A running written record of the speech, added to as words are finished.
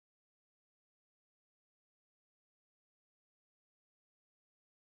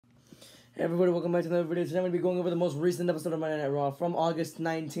Hey everybody, welcome back to another video. Today I'm going to be going over the most recent episode of Monday Night Raw from August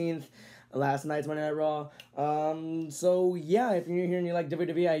 19th, last night's Monday Night Raw. So yeah, if you're new here and you like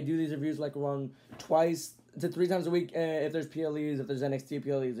WWE, I do these reviews like around 2 to 3 times a week. If there's PLEs, if there's NXT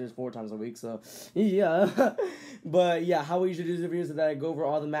PLEs, there's 4 times a week, so yeah. But yeah, how we usually do these reviews is that I go over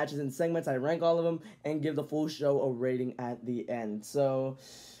all the matches and segments, I rank all of them, and give the full show a rating at the end. So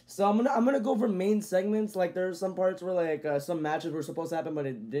I'm gonna go over main segments. Like there's some parts where like some matches were supposed to happen but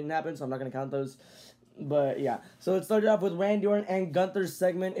it didn't happen, so I'm not gonna count those. But yeah, so it started off with Randy Orton and Gunther's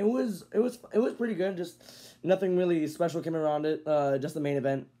segment. It was pretty good. Just nothing really special came around it. Just the main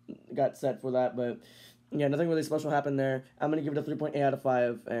event got set for that, but yeah, nothing really special happened there. I'm gonna give it a 3.8 out of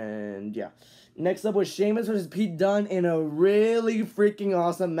 5, and yeah. Next up was Sheamus versus Pete Dunne in a really freaking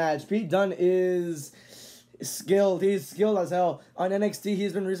awesome match. Pete Dunne is skilled. He's skilled as hell. On NXT,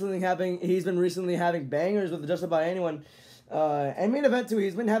 he's been recently having bangers with just about anyone. And main event too.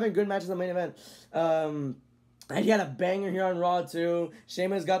 He's been having good matches on main event. And he had a banger here on Raw too.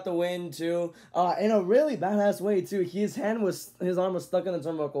 Sheamus got the win too. In a really badass way too. His arm was stuck in the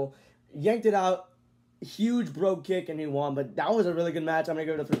turnbuckle, yanked it out. Huge brogue kick and he won. But that was a really good match. I'm gonna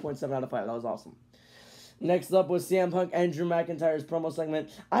give it a 3.7 out of 5. That was awesome. Next up was CM Punk and Drew McIntyre's promo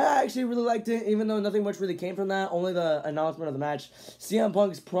segment. I actually really liked it, even though nothing much really came from that. Only the announcement of the match. CM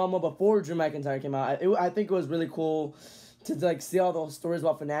Punk's promo before Drew McIntyre came out. I think it was really cool to like see all those stories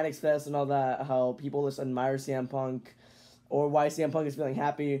about Fanatics Fest and all that. How people just admire CM Punk, or why CM Punk is feeling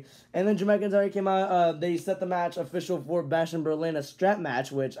happy. And then Drew McIntyre came out. They set the match official for Bash in Berlin, a strap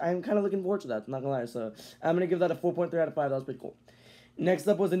match, which I'm kind of looking forward to that. I'm not gonna lie. So I'm gonna give that a 4.3 out of 5. That was pretty cool. Next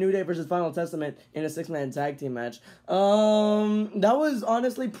up was the New Day versus Final Testament in a 6-man tag team match. That was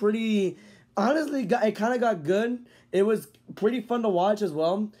honestly pretty. Honestly, it kind of got good. It was pretty fun to watch as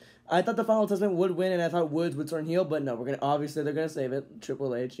well. I thought the Final Testament would win, and I thought Woods would turn heel, but no, they're gonna save it.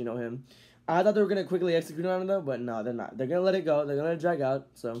 Triple H, you know him. I thought they were gonna quickly execute on it though, but no, they're not. They're gonna let it go. They're gonna drag out.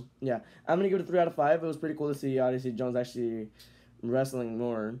 So yeah, I'm gonna give it a 3 out of 5. It was pretty cool to see Odyssey Jones actually wrestling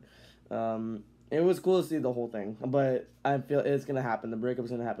more. It was cool to see the whole thing, but I feel it's going to happen. The breakup is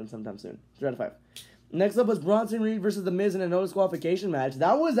going to happen sometime soon. 3 out of 5. Next up was Bronson Reed versus The Miz in a no disqualification match.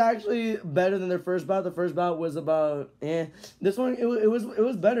 That was actually better than their first bout. The first bout was about, This one, it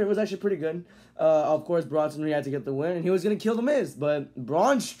was better. It was actually pretty good. Of course, Bronson Reed had to get the win, and he was going to kill The Miz, but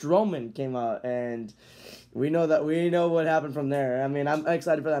Braun Strowman came out, and we know what happened from there. I mean, I'm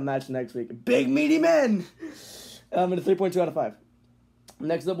excited for that match next week. Big meaty men! I'm at a 3.2 out of 5.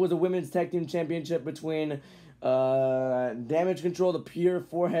 Next up was a women's tag team championship between Damage Control, the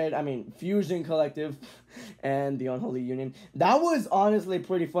Fusion Collective, and the Unholy Union. That was honestly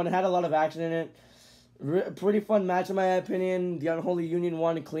pretty fun. It had a lot of action in it. Pretty fun match in my opinion. The Unholy Union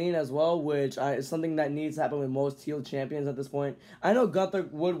won clean as well, which is something that needs to happen with most heel champions at this point. I know Gunther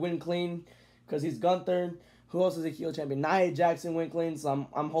would win clean because he's Gunther. Who else is a heel champion? Nia Jackson went clean, so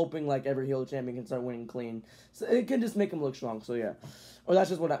I'm hoping like every heel champion can start winning clean. So it can just make him look strong. So yeah, or that's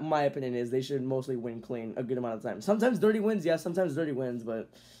just what my opinion is. They should mostly win clean a good amount of time. Sometimes dirty wins, sometimes dirty wins, but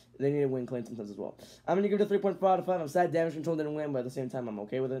they need to win clean sometimes as well. I'm gonna give it a 3.5 out of 5. I'm sad Damage Control didn't win, but at the same time I'm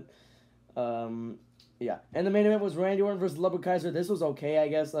okay with it. Yeah, and the main event was Randy Orton versus Ludwig Kaiser. This was okay, I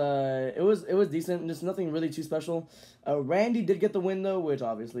guess. It was decent. Just nothing really too special. Randy did get the win though, which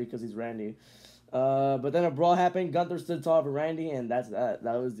obviously because he's Randy. But then a brawl happened. Gunther stood tall for Randy, and that's that.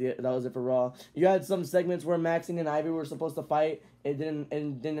 That was it for Raw. You had some segments where Maxine and Ivy were supposed to fight. It didn't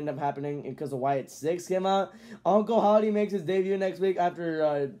end up happening because the Wyatt 6 came out. Uncle Howdy makes his debut next week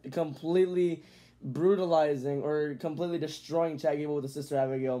after completely brutalizing or completely destroying Chad Gable with his sister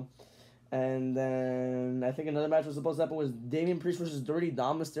Abigail. And then I think another match was supposed to happen was Damian Priest versus Dirty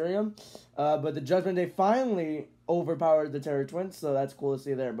Dom Mysterio. But the Judgment Day finally overpowered the Terror Twins, so that's cool to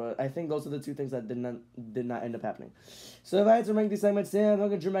see there. But I think those are the two things that did not end up happening. So if I had to rank these segments, Sam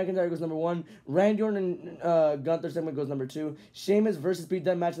Punk and Drew McIntyre goes number 1. Randy Orton and Gunther segment goes number 2. Sheamus versus Pete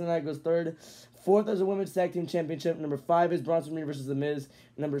Dunne match of the night goes 3rd. 4th is a Women's Tag Team Championship. Number 5 is Bronson Reed versus The Miz.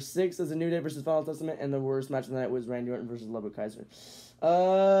 Number 6 is a New Day versus Final Testament. And the worst match of the night was Randy Orton versus Ludwig Kaiser.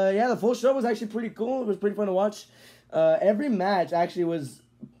 Yeah, the full show was actually pretty cool. It was pretty fun to watch. Every match actually was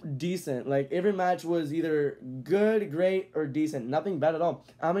decent. Like, every match was either good, great, or decent. Nothing bad at all.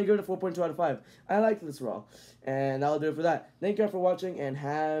 I'm going to give it a 4.2 out of 5. I liked this Raw. And that'll do it for that. Thank you all for watching, and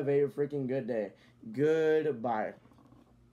have a freaking good day. Goodbye.